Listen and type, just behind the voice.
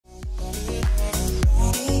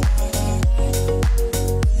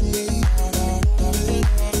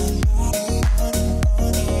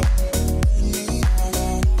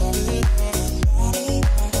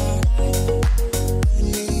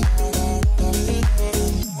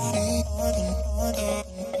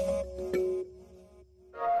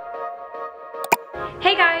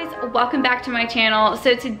welcome back to my channel.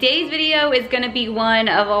 So today's video is gonna be one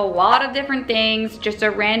of a lot of different things, just a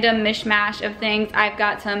random mishmash of things. I've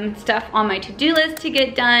got some stuff on my to-do list to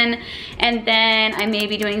get done, and then I may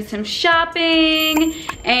be doing some shopping,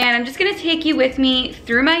 and I'm just gonna take you with me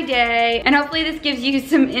through my day, and hopefully this gives you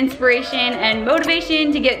some inspiration and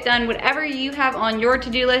motivation to get done whatever you have on your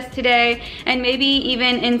to-do list today, and maybe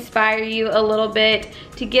even inspire you a little bit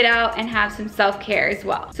to get out and have some self-care as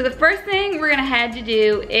well. So the first thing we're gonna head to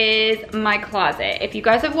do is my closet. If you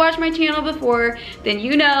guys have watched my channel before, then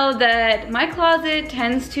you know that my closet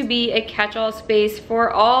tends to be a catch-all space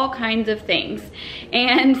for all kinds of things.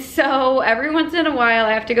 And so every once in a while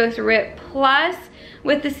I have to go through it. Plus,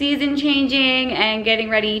 with the season changing and getting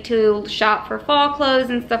ready to shop for fall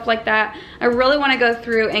clothes and stuff like that, I really wanna go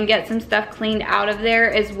through and get some stuff cleaned out of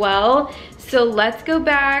there as well. So let's go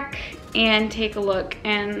back and take a look.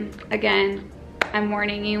 And again, I'm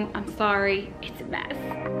warning you, I'm sorry, it's a mess.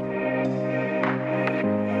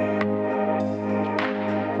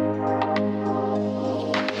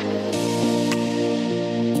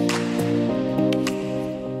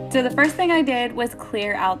 So the first thing I did was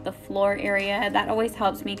clear out the floor area. That always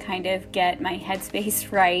helps me kind of get my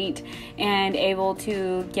headspace right and able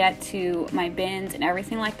to get to my bins and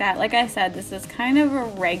everything like that. Like I said, this is kind of a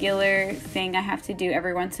regular thing I have to do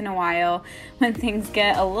every once in a while when things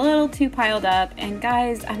get a little too piled up. And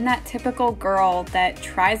guys, I'm that typical girl that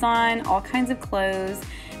tries on all kinds of clothes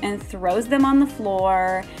and throws them on the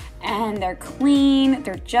floor, and they're clean,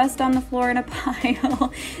 they're just on the floor in a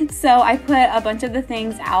pile. So I put a bunch of the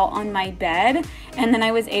things out on my bed, and then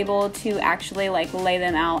I was able to actually like lay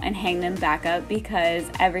them out and hang them back up because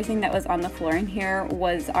everything that was on the floor in here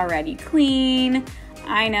was already clean.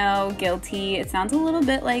 I know, guilty. It sounds a little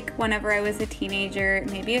bit like whenever I was a teenager.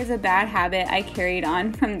 Maybe it was a bad habit I carried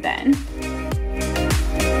on from then.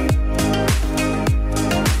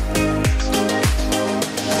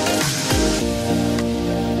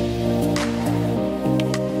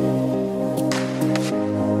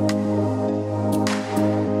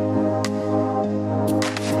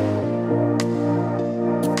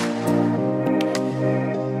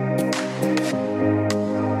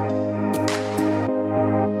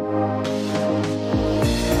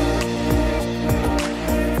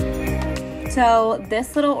 So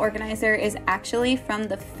this little organizer is actually from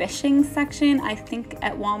the fishing section, I think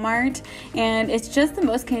at Walmart, and it's just the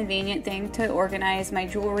most convenient thing to organize my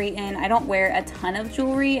jewelry in. I don't wear a ton of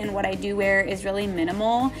jewelry, and what I do wear is really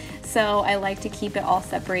minimal, so I like to keep it all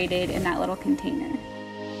separated in that little container.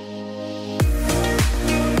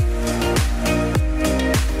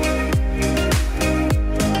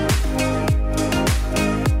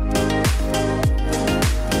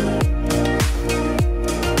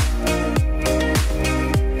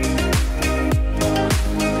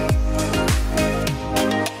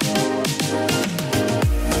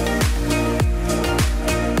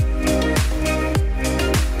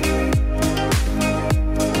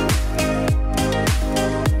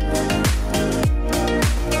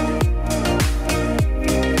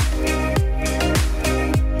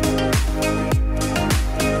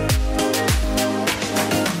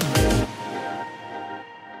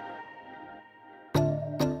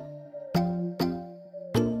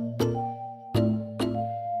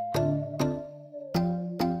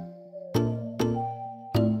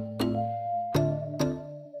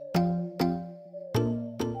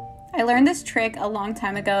 I learned this trick a long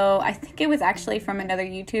time ago. I think it was actually from another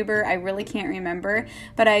YouTuber. I really can't remember,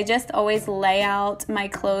 but I just always lay out my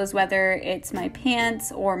clothes, whether it's my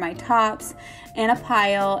pants or my tops, in a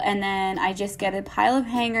pile, and then I just get a pile of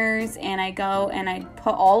hangers and I go and I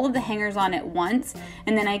put all of the hangers on at once,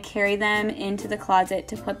 and then I carry them into the closet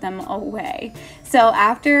to put them away. So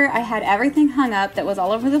after I had everything hung up that was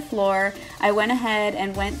all over the floor, I went ahead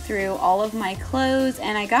and went through all of my clothes,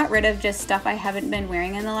 and I got rid of just stuff I haven't been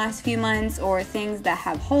wearing in the last few months, or things that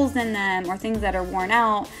have holes in them, or things that are worn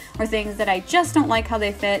out, or things that I just don't like how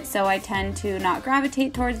they fit, so I tend to not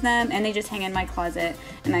gravitate towards them, and they just hang in my closet.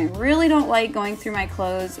 And I really don't like going through my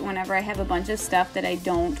clothes whenever I have a bunch of stuff that I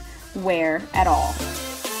don't wear at all.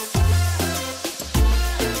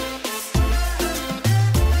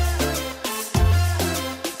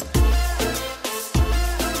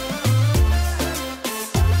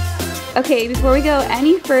 Okay, before we go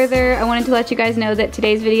any further, I wanted to let you guys know that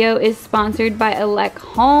today's video is sponsored by Elect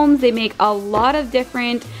Homes. They make a lot of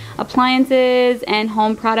different appliances and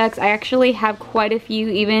home products. I actually have quite a few,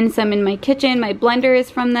 even some in my kitchen. My blender is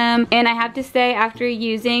from them, and I have to say, after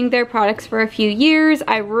using their products for a few years,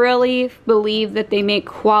 I really believe that they make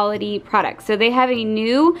quality products. So they have a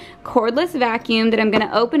new cordless vacuum that I'm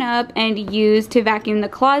gonna open up and use to vacuum the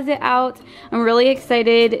closet out. I'm really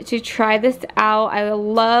excited to try this out. I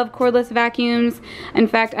love cordless vacuums. In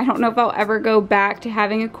fact, I don't know if I'll ever go back to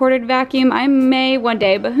having a corded vacuum. I may one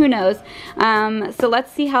day, but who knows. So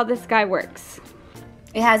let's see how this guy works.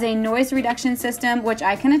 It has a noise reduction system, which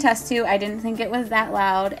I can attest to. I didn't think it was that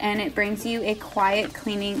loud, and it brings you a quiet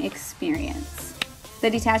cleaning experience. The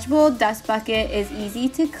detachable dust bucket is easy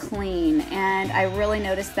to clean, and I really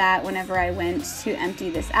noticed that whenever I went to empty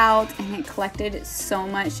this out, and it collected so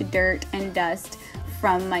much dirt and dust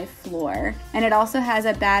from my floor. And it also has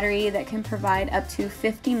a battery that can provide up to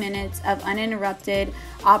 50 minutes of uninterrupted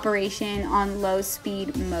operation on low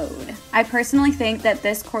speed mode. I personally think that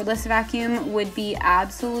this cordless vacuum would be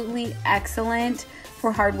absolutely excellent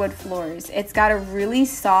for hardwood floors. It's got a really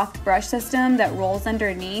soft brush system that rolls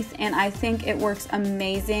underneath, and I think it works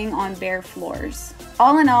amazing on bare floors.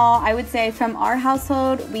 All in all, I would say from our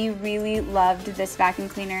household, we really loved this vacuum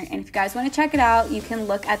cleaner, and if you guys want to check it out, you can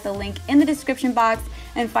look at the link in the description box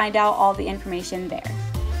and find out all the information there.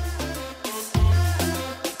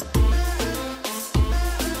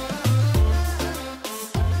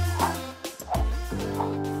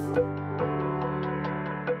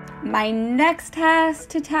 My next task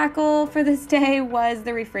to tackle for this day was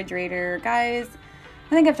the refrigerator. Guys,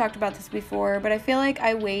 I think I've talked about this before, but I feel like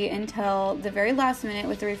I wait until the very last minute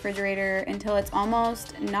with the refrigerator until it's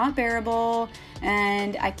almost not bearable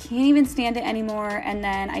and I can't even stand it anymore, and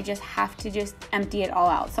then I just have to just empty it all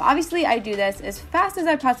out. So obviously I do this as fast as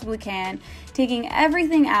I possibly can, taking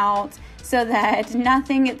everything out so that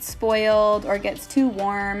nothing gets spoiled or gets too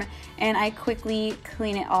warm, and I quickly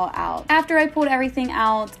clean it all out. After I pulled everything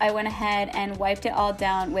out, I went ahead and wiped it all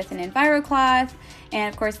down with an EnviroCloth,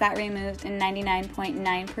 and of course that removed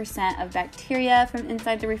 99.9% of bacteria from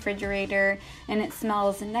inside the refrigerator, and it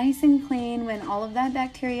smells nice and clean when all of that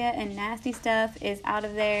bacteria and nasty stuff is out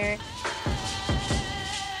of there.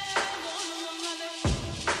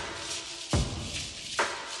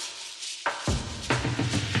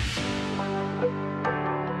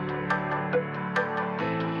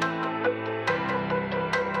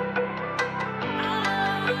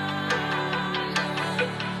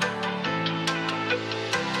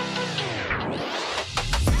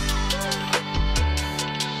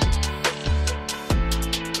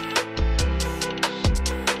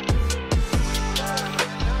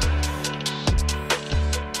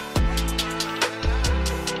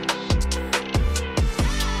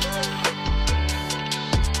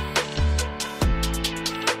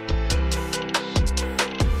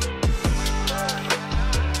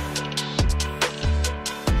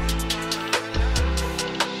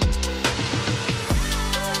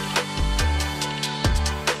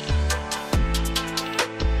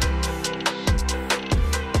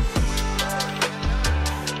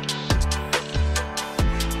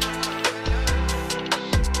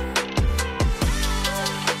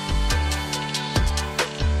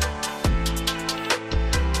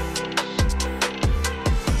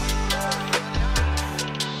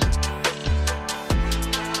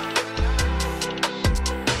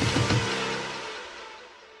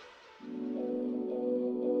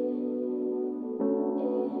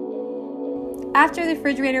 After the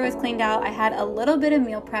refrigerator was cleaned out, I had a little bit of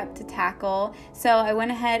meal prep to tackle. So I went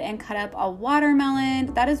ahead and cut up a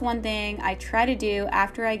watermelon. That is one thing I try to do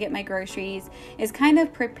after I get my groceries, is kind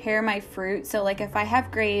of prepare my fruit. So like if I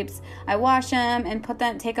have grapes, I wash them and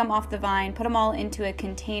take them off the vine, put them all into a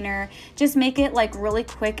container. Just make it like really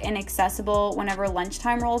quick and accessible whenever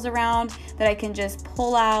lunchtime rolls around, that I can just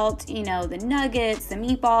pull out, you know, the nuggets, the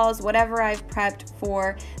meatballs, whatever I've prepped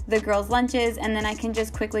for the girls' lunches, and then I can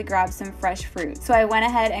just quickly grab some fresh fruit. So I went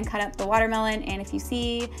ahead and cut up the watermelon, and if you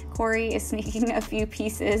see, Corey is sneaking a few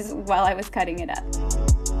pieces while I was cutting it up.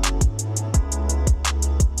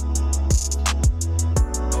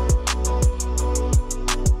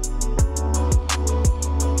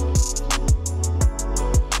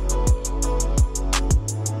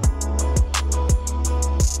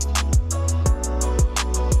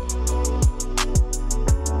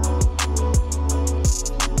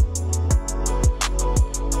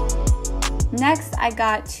 Next, I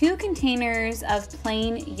got 2 containers of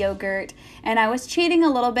plain yogurt, and I was cheating a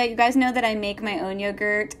little bit. You guys know that I make my own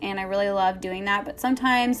yogurt, and I really love doing that, but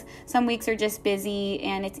sometimes some weeks are just busy,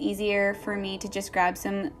 and it's easier for me to just grab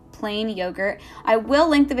some plain yogurt. I will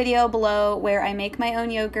link the video below where I make my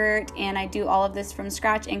own yogurt, and I do all of this from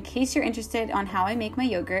scratch in case you're interested on how I make my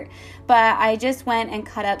yogurt. But I just went and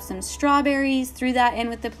cut up some strawberries, threw that in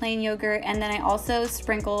with the plain yogurt, and then I also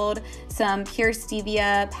sprinkled some pure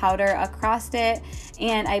stevia powder across it,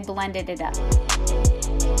 and I blended it up.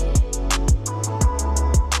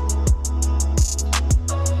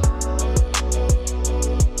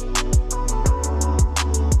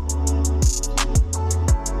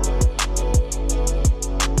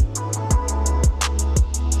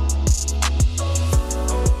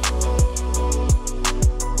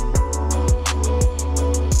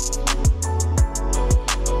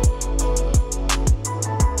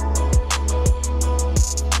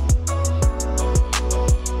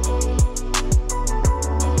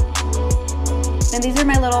 And these are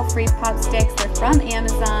my little freeze pop sticks. They're from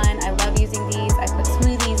Amazon. I love using these. I put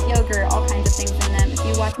smoothies, yogurt, all kinds of things in them. If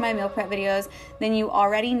you watch my meal prep videos, then you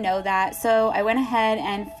already know that. So I went ahead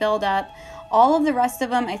and filled up all of the rest of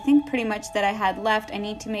them. I think pretty much that I had left. I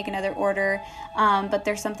need to make another order, but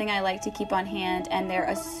there's something I like to keep on hand, and they're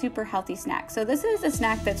a super healthy snack. So this is a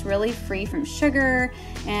snack that's really free from sugar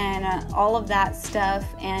and all of that stuff,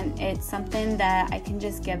 and it's something that I can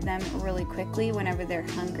just give them really quickly whenever they're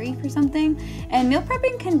hungry for something. And meal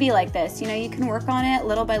prepping can be like this. You know, you can work on it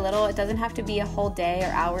little by little. It doesn't have to be a whole day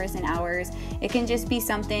or hours and hours. It can just be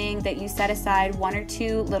something that you set aside 1 or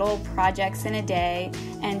 2 little projects in a day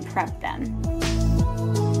and prep them.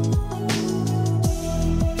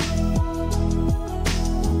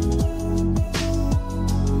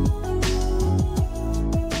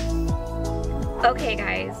 Okay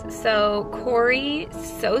guys, so Corey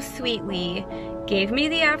so sweetly gave me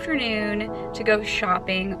the afternoon to go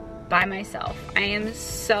shopping by myself. I am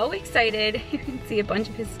so excited. You can see a bunch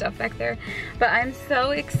of his stuff back there, but I'm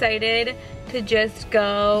so excited to just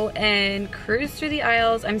go and cruise through the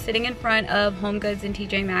aisles. I'm sitting in front of Home Goods and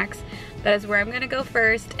TJ Maxx. That is where I'm gonna go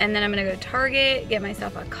first, and then I'm gonna go to Target, get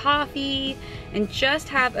myself a coffee, and just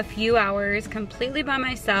have a few hours completely by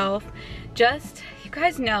myself. Just, you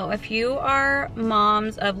guys know, if you are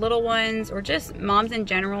moms of little ones, or just moms in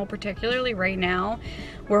general, particularly right now,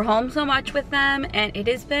 we're home so much with them, and it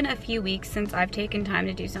has been a few weeks since I've taken time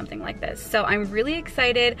to do something like this. So I'm really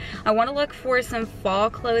excited. I want to look for some fall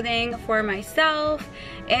clothing for myself,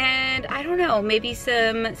 and I don't know, maybe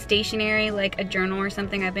some stationery like a journal or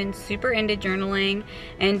something. I've been super into journaling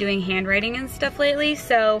and doing handwriting and stuff lately,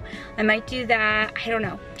 so I might do that. I don't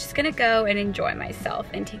know, just gonna go and enjoy myself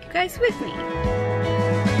and take you guys with me.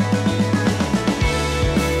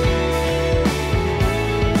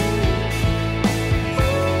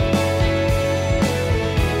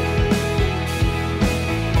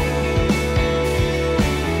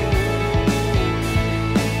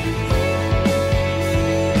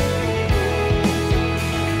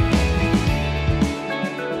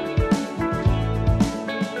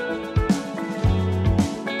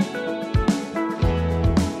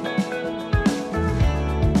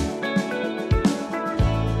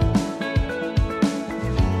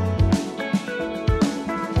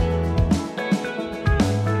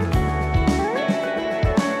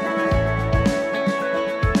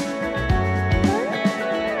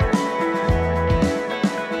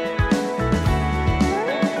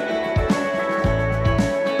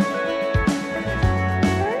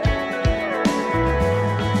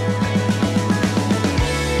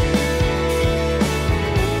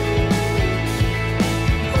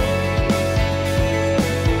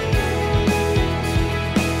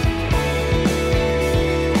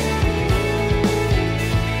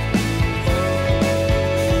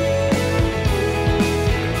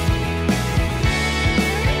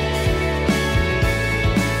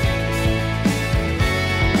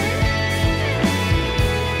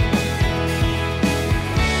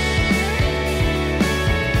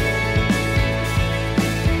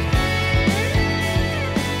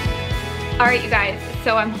 All right, you guys,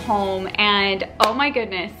 so I'm home, and oh my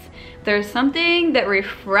goodness, there's something that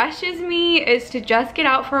refreshes me is to just get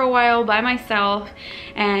out for a while by myself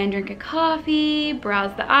and drink a coffee,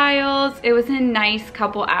 browse the aisles. It was a nice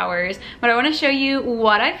couple hours, but I want to show you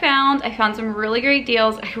what I found. I found some really great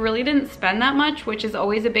deals. I really didn't spend that much, which is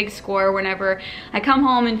always a big score whenever I come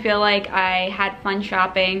home and feel like I had fun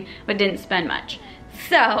shopping but didn't spend much.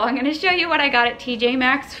 So I'm gonna show you what I got at TJ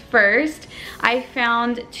Maxx first. I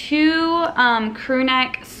found 2 crew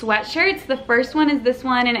neck sweatshirts. The first one is this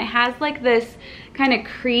one, and it has like this kind of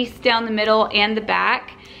crease down the middle and the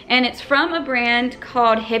back. And it's from a brand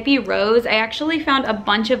called Hippie Rose. I actually found a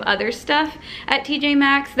bunch of other stuff at TJ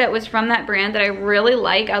Maxx that was from that brand that I really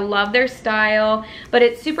like. I love their style, but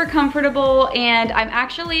it's super comfortable, and I'm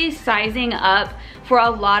actually sizing up for a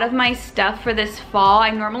lot of my stuff for this fall.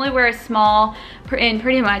 I normally wear a small in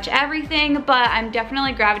pretty much everything, but I'm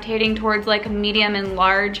definitely gravitating towards like a medium and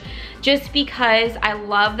large just because I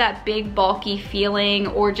love that big bulky feeling,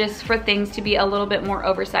 or just for things to be a little bit more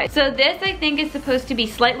oversized. So this I think is supposed to be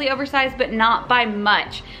slightly oversized, but not by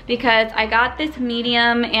much, because I got this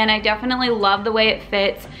medium and I definitely love the way it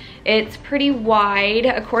fits. It's pretty wide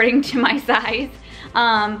according to my size.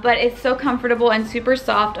 But it's so comfortable and super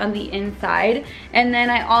soft on the inside. And then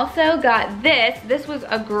I also got this. This was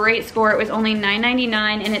a great score. It was only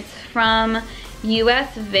 $9.99, and it's from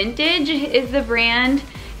US Vintage is the brand.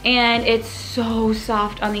 And it's so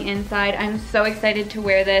soft on the inside. I'm so excited to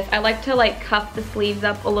wear this. I like to like cuff the sleeves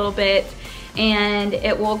up a little bit, and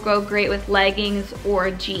it will go great with leggings or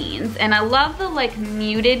jeans. And I love the like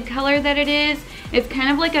muted color that it is. It's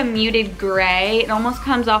kind of like a muted gray. It almost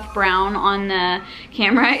comes off brown on the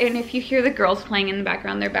camera. And if you hear the girls playing in the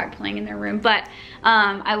background, they're back playing in their room. But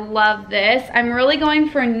I love this. I'm really going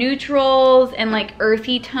for neutrals and like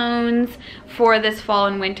earthy tones for this fall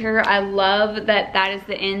and winter. I love that that is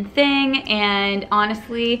the in thing, and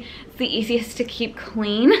honestly, it's the easiest to keep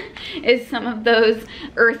clean is some of those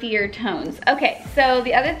earthier tones. Okay, so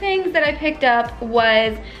the other things that I picked up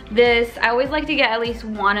was this. I always like to get at least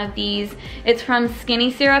one of these. It's from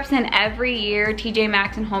Skinny Syrups, and every year TJ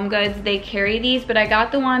Maxx and HomeGoods, they carry these, but I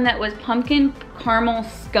got the one that was pumpkin caramel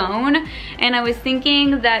scone, and I was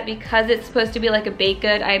thinking that because it's supposed to be like a baked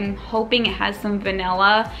good, I'm hoping it has some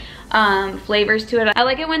vanilla flavors to it. I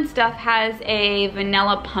like it when stuff has a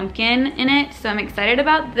vanilla pumpkin in it, so I'm excited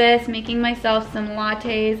about this, making myself some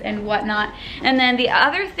lattes and whatnot. And then the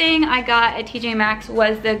other thing I got at TJ Maxx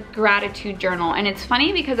was the gratitude journal, and it's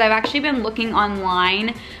funny because I've actually been looking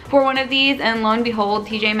online for one of these, and lo and behold,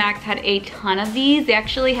 TJ Maxx had a ton of these. They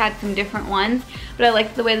actually had some different ones, but I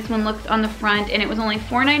liked the way this one looked on the front, and it was only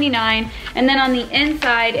 $4.99. And then on the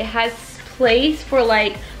inside, it has place for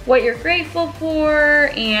like what you're grateful for,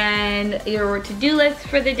 and your to-do list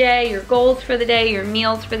for the day, your goals for the day, your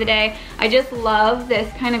meals for the day. I just love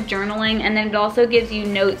this kind of journaling, and then it also gives you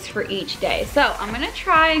notes for each day. So I'm gonna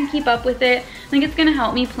try and keep up with it. I think it's gonna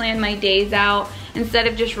help me plan my days out. Instead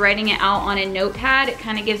of just writing it out on a notepad, it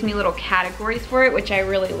kind of gives me little categories for it, which I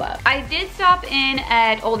really love. I did stop in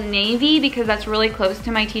at Old Navy because that's really close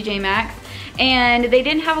to my TJ Maxx, and they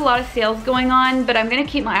didn't have a lot of sales going on, but I'm gonna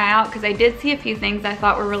keep my eye out because I did see a few things I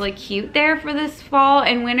thought were really cute there for this fall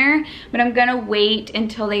and winter, but I'm gonna wait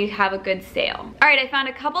until they have a good sale. All right, I found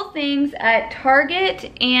a couple things at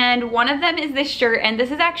Target, and one of them is this shirt, and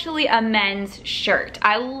this is actually a men's shirt.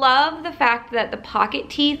 I love the fact that the pocket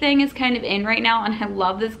tee thing is kind of in right now, and I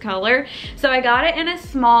love this color. So I got it in a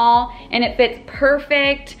small, and it fits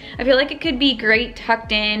perfect. I feel like it could be great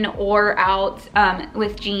tucked in or out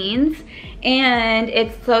with jeans. And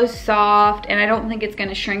it's so soft, and I don't think it's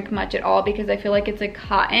gonna shrink much at all because I feel like it's a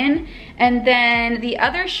cotton. And then the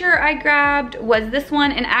other shirt I grabbed was this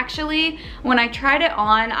one, and actually when I tried it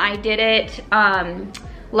on, I did it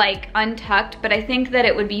like untucked, but I think that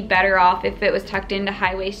it would be better off if it was tucked into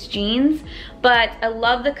high-waist jeans. But I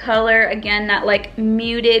love the color, again, that like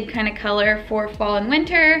muted kind of color for fall and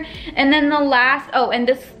winter. And then the last, oh, and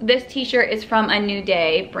this t-shirt is from a New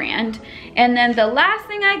Day brand. And then the last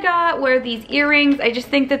thing I got were these earrings. I just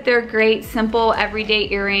think that they're great, simple, everyday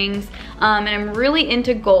earrings. And I'm really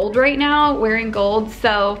into gold right now, wearing gold,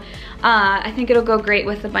 so I think it'll go great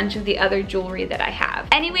with a bunch of the other jewelry that I have.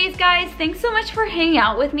 Anyways, guys, thanks so much for hanging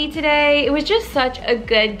out with me today. It was just such a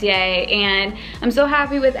good day, and I'm so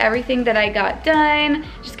happy with everything that I got done.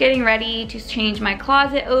 Just getting ready to change my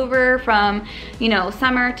closet over from, you know,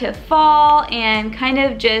 summer to fall, and kind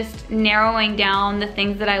of just narrowing down the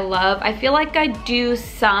things that I love. I feel like I do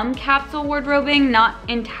some capsule wardrobing, not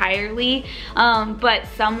entirely, but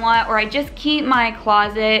somewhat, or I just keep my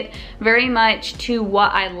closet very much to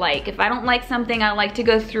what I like. If I don't like something, I like to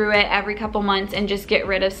go through it every couple months and just get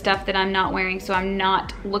rid of stuff that I'm not wearing, so I'm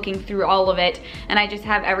not looking through all of it, and I just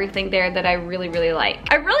have everything there that I really, really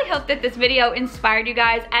like. I really hope that this video inspired you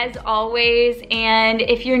guys, as always, and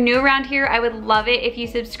if you're new around here, I would love it if you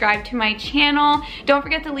subscribe to my channel. Don't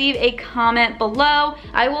forget to leave a comment below.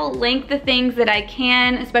 I will link the things that I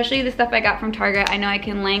can, especially the stuff I got from Target. I know I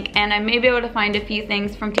can link, and I may be able to find a few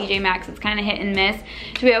things from TJ Maxx. It's kind of hit and miss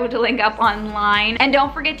to be able to link up online. And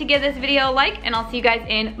don't forget to give this video a like, and I'll see you guys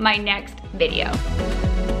in my next video.